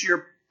diminish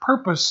your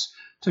purpose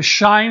to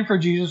shine for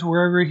Jesus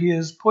wherever He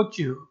has put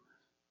you.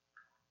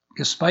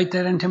 Despite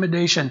that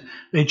intimidation,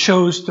 they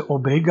chose to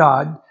obey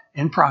God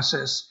in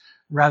process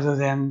rather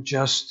than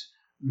just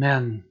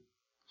men.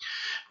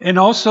 And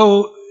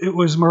also, it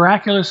was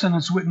miraculous in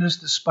its witness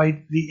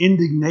despite the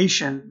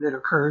indignation that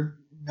occurred.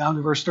 Down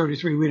to verse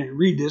 33, we didn't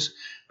read this,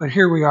 but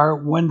here we are.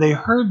 When they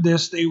heard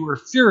this, they were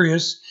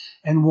furious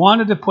and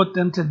wanted to put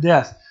them to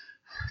death.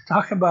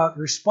 Talk about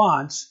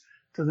response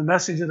to the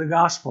message of the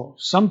gospel.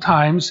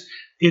 Sometimes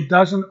it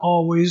doesn't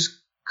always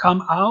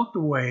come out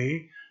the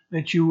way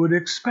that you would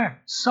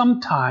expect.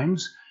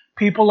 Sometimes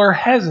people are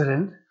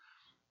hesitant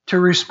to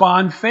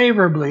respond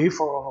favorably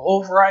for a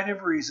whole variety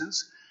of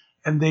reasons,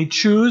 and they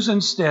choose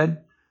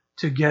instead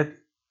to get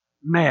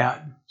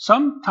mad.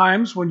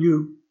 Sometimes when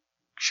you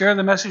share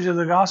the message of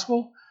the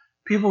gospel,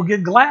 people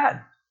get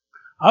glad.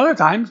 Other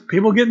times,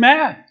 people get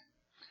mad.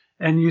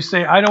 And you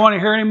say, I don't want to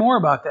hear any more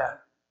about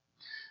that.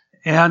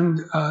 And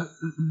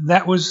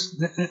that was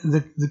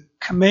the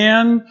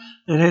command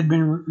that had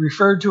been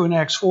referred to in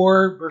Acts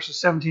 4, verses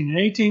 17 and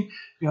 18.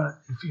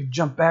 If you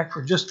jump back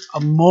for just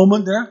a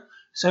moment there,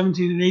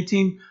 17 and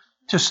 18,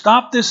 to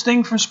stop this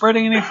thing from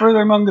spreading any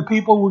further among the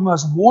people, we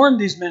must warn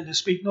these men to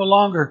speak no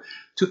longer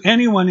to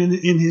anyone in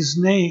His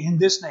name, in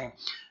this name.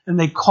 And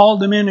they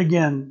called them in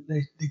again.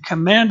 They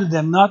commanded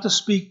them not to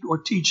speak or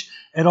teach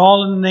at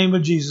all in the name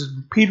of Jesus.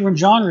 Peter and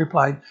John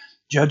replied,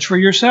 judge for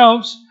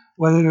yourselves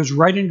whether it is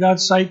right in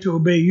God's sight to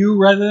obey you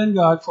rather than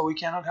God, for we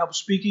cannot help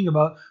speaking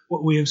about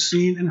what we have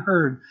seen and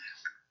heard.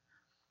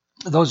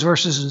 Those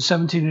verses in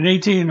 17 and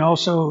 18 and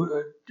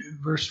also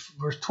verse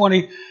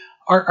 20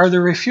 are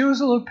the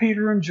refusal of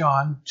Peter and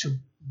John to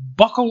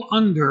buckle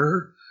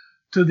under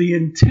to the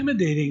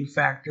intimidating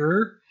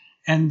factor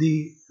and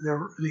the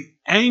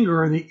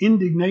anger and the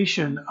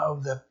indignation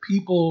of the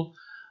people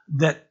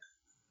that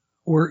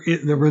were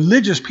the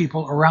religious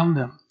people around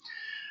them.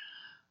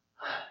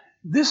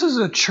 This is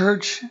a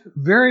church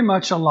very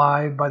much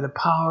alive by the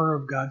power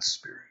of God's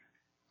Spirit.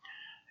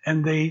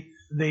 And they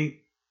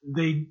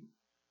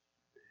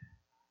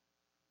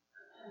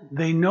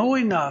know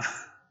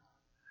enough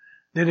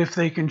that if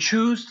they can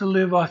choose to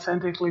live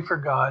authentically for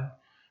God,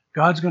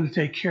 God's going to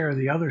take care of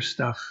the other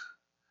stuff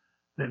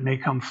that may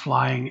come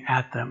flying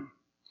at them.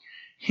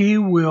 He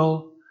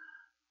will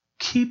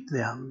keep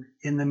them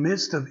in the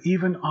midst of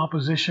even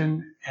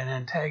opposition and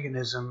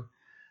antagonism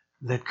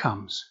that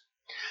comes.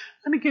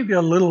 Let me give you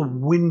a little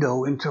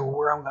window into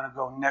where I'm going to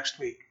go next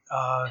week.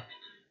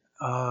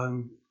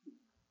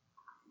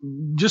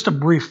 Just a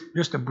brief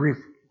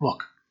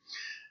look.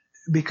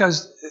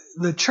 Because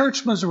the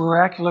church was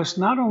miraculous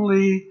not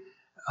only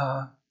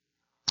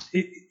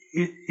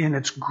in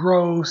its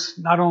growth,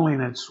 not only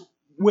in its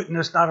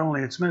witness, not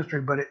only its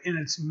ministry, but in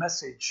its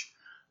message,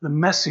 the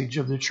message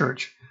of the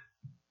church.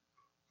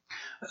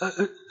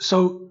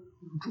 So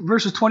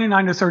verses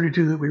 29 to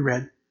 32 that we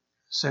read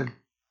said,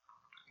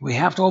 we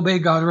have to obey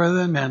God rather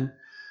than men.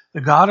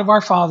 The God of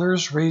our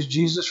fathers raised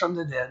Jesus from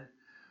the dead,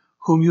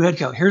 whom you had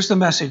killed. Here's the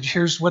message.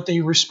 Here's what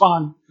they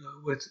respond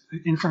with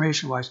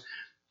information-wise.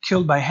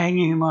 Killed by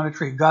hanging him on a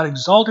tree. God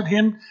exalted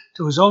him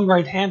to his own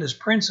right hand as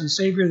Prince and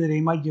Savior, that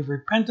he might give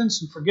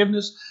repentance and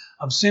forgiveness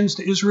of sins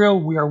to Israel.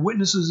 We are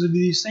witnesses of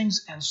these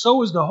things, and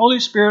so is the Holy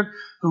Spirit,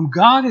 whom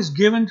God has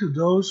given to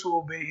those who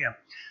obey him.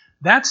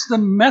 That's the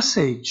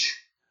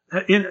message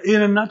in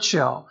a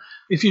nutshell.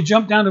 If you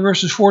jump down to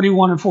verses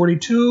 41 and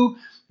 42,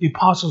 the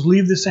apostles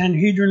leave the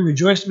Sanhedrin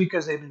rejoicing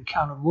because they've been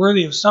counted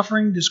worthy of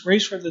suffering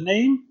disgrace for the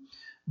name,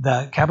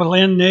 the capital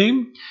N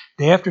name,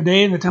 day after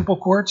day in the temple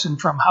courts and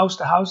from house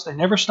to house. They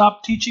never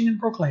stopped teaching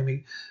and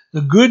proclaiming the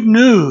good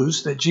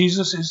news that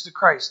Jesus is the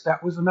Christ.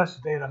 That was the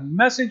message. They had a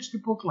message to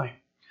proclaim.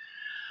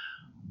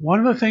 One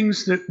of the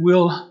things that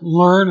we'll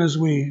learn as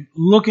we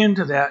look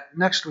into that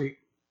next week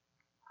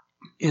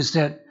is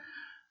that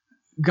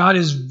God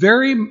is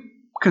very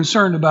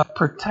concerned about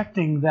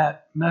protecting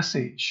that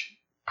message,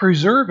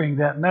 preserving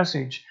that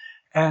message,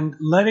 and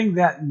letting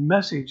that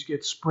message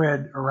get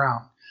spread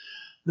around.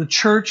 The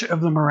Church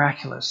of the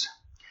Miraculous.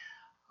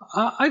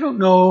 I don't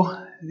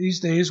know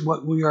these days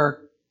what we are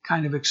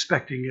kind of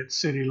expecting at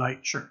City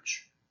Light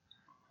Church.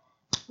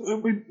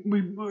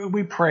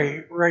 We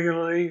pray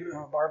regularly,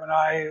 Barb and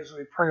I, as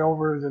we pray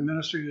over the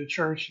ministry of the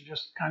church,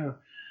 just kind of,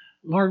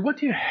 Lord, what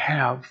do you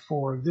have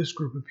for this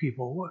group of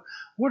people?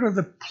 What are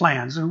the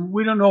plans? And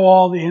we don't know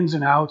all the ins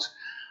and outs.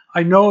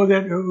 I know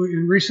that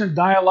in recent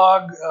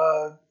dialogue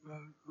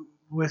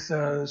with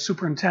the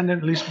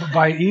superintendent, at least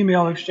by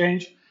email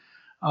exchange,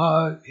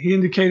 he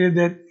indicated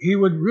that he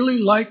would really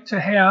like to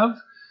have,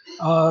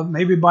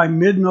 maybe by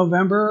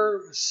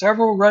mid-November,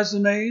 several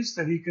resumes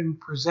that he can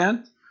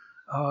present.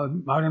 I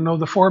don't know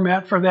the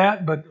format for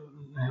that, but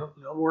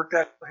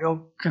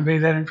he'll convey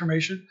that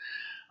information.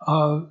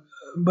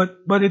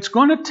 But it's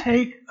going to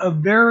take a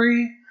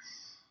very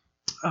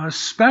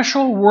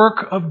special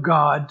work of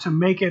God to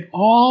make it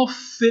all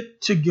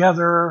fit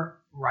together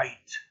right.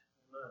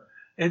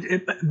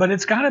 But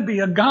it's got to be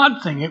a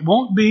God thing. It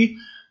won't be,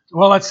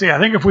 well, let's see, I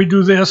think if we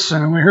do this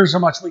and here's how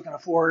much we can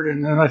afford,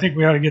 and then I think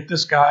we ought to get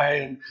this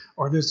guy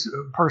or this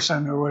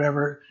person or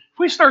whatever. If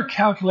we start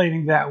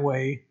calculating that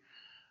way,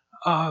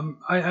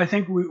 I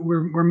think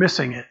we're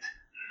missing it.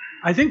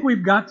 I think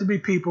we've got to be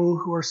people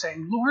who are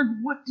saying, Lord,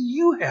 what do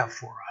you have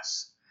for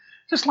us?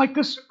 Just like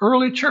this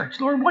early church.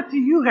 Lord, what do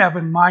you have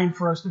in mind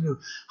for us to do?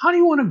 How do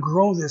you want to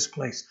grow this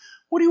place?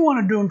 What do you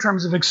want to do in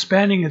terms of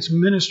expanding its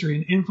ministry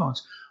and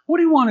influence? What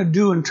do you want to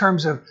do in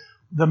terms of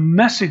the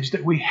message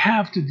that we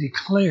have to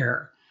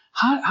declare?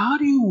 How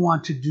do you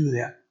want to do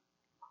that?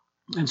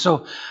 And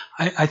so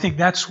I think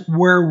that's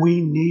where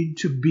we need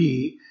to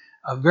be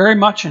very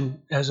much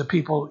as a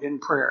people in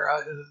prayer.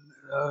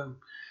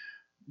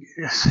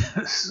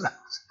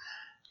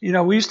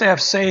 We used to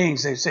have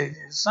sayings. They say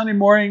Sunday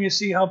morning you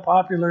see how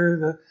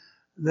popular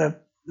the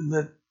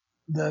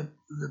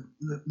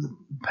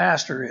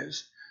pastor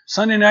is.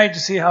 Sunday night you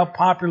see how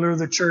popular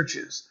the church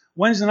is.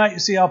 Wednesday night you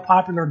see how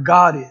popular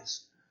God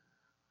is.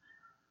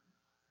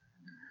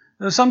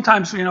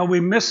 Sometimes we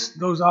miss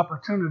those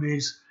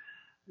opportunities.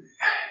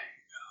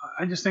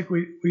 I just think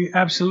we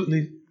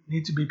absolutely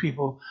need to be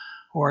people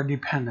who are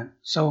dependent.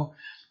 So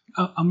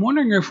I'm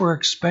wondering if we're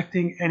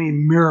expecting any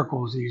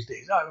miracles these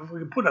days. If we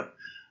could put a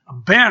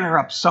banner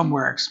up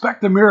somewhere,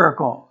 expect a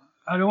miracle.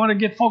 I don't want to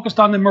get focused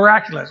on the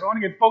miraculous. I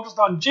want to get focused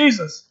on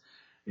Jesus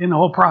in the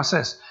whole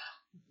process.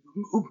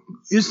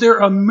 Is there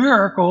a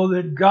miracle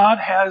that God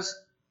has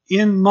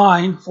in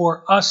mind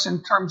for us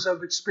in terms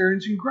of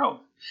experiencing growth?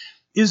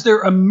 Is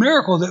there a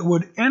miracle that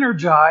would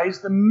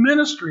energize the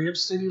ministry of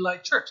City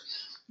Light Church?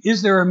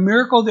 Is there a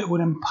miracle that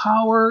would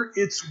empower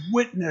its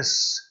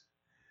witness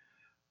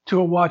to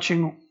a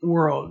watching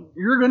world?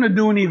 You're going to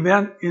do an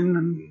event in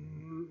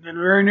the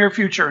very near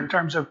future in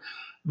terms of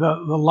the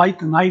Light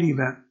the Night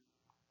event.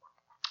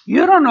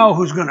 You don't know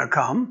who's going to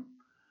come.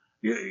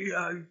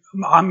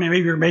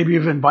 Maybe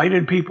you've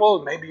invited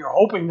people, maybe you're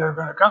hoping they're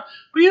going to come,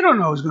 but you don't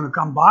know who's going to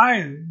come by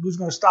and who's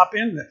going to stop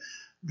in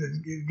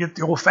to get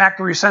the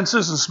olfactory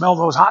senses and smell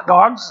those hot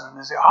dogs. And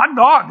they say, hot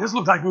dog, this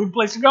looks like a good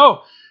place to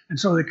go. And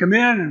so they come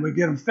in and we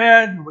get them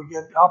fed and we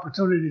get the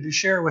opportunity to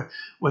share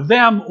with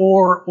them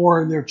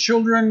or their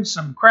children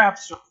some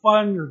crafts or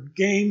fun or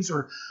games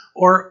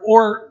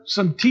or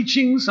some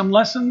teaching, some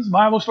lessons,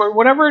 Bible story,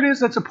 whatever it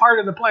is that's a part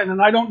of the plan.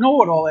 And I don't know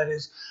what all that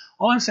is.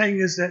 All I'm saying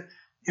is that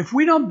if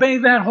we don't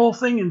bathe that whole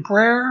thing in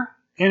prayer,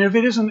 and if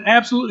it isn't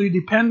absolutely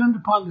dependent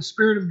upon the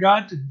Spirit of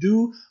God to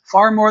do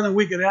far more than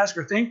we could ask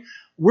or think,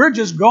 we're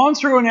just going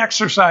through an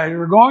exercise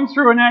or going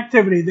through an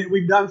activity that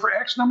we've done for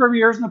X number of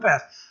years in the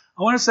past.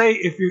 I want to say,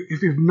 if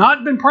you've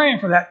not been praying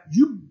for that,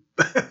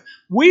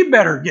 we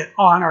better get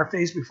on our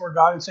face before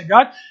God and say,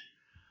 God,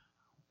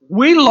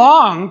 we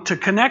long to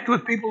connect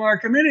with people in our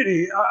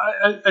community,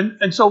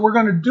 and so we're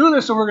going to do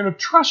this, and we're going to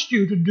trust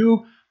you to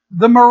do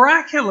the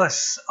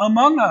miraculous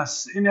among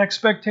us in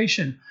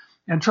expectation,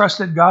 and trust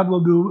that God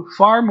will do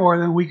far more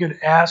than we could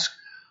ask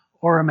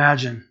or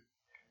imagine.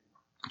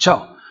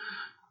 So,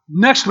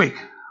 next week,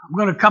 I'm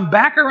going to come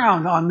back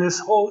around on this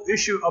whole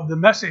issue of the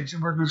message,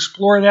 and we're going to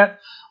explore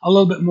that a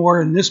little bit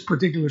more in this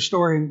particular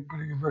story, in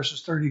particular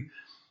verses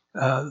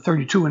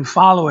 32 and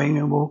following,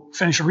 and we'll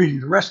finish reading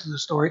the rest of the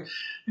story.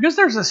 Because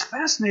there's this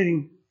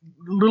fascinating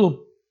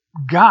little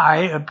guy,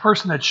 a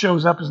person that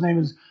shows up. His name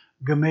is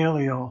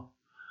Gamaliel.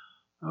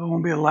 It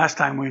won't be the last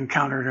time we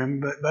encountered him,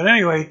 but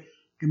anyway,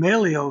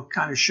 Gamaliel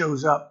kind of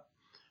shows up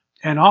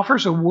and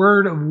offers a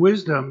word of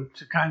wisdom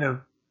to kind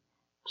of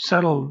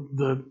settle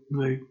the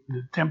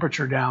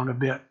temperature down a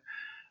bit.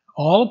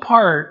 All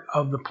part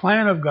of the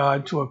plan of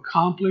God to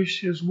accomplish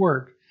His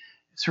work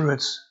through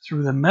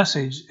the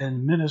message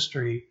and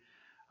ministry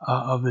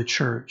of the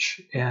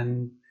church,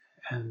 and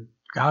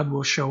God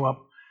will show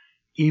up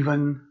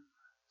even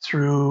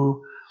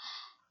through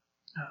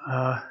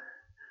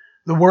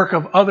the work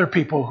of other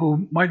people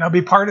who might not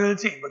be part of the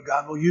team, but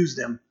God will use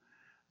them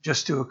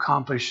just to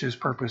accomplish His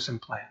purpose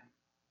and plan.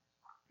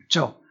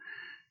 So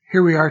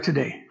here we are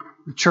today,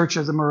 the Church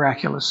of the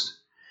Miraculous.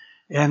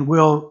 And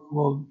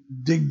we'll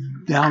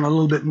dig down a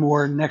little bit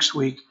more next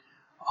week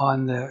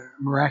on the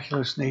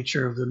miraculous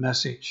nature of the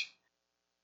message.